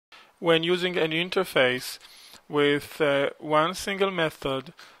when using an interface with one single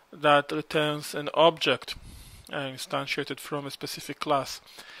method that returns an object instantiated from a specific class,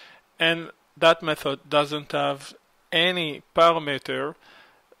 and that method doesn't have any parameter,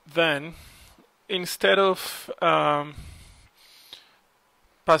 then instead of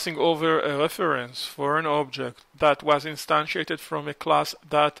passing over a reference for an object that was instantiated from a class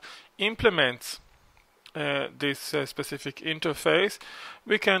that implements this specific interface,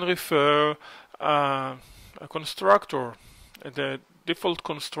 we can refer a constructor, the default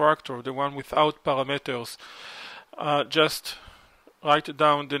constructor, the one without parameters. Just write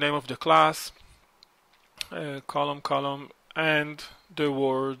down the name of the class, column, and the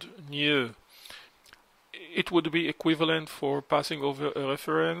word new. It would be equivalent for passing over a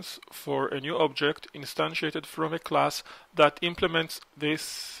reference for a new object instantiated from a class that implements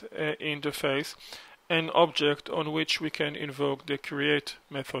this interface, an object on which we can invoke the create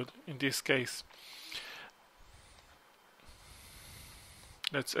method in this case.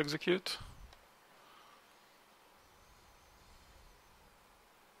 Let's execute.